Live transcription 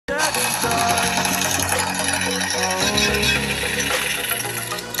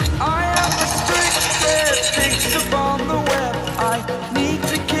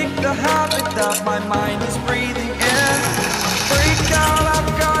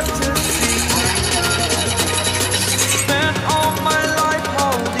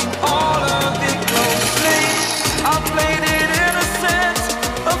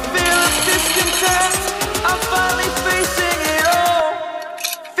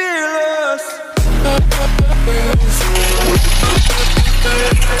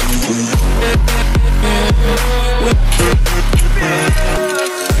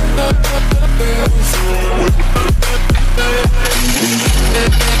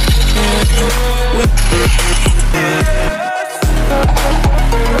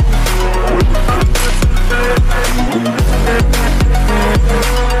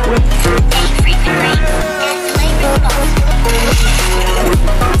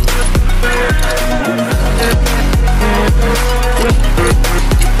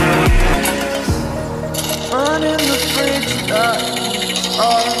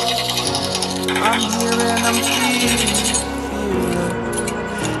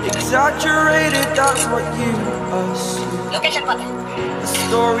Exaggerated, that's what you assume. The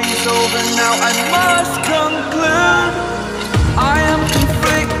story's over now, I must conclude. I am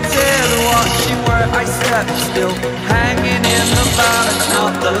conflicted, watching where I step still, hanging in the balance.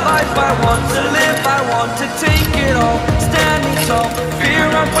 Not the life I want to live, I want to take it all. Standing tall, fear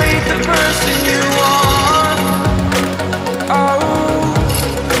I weighed the person you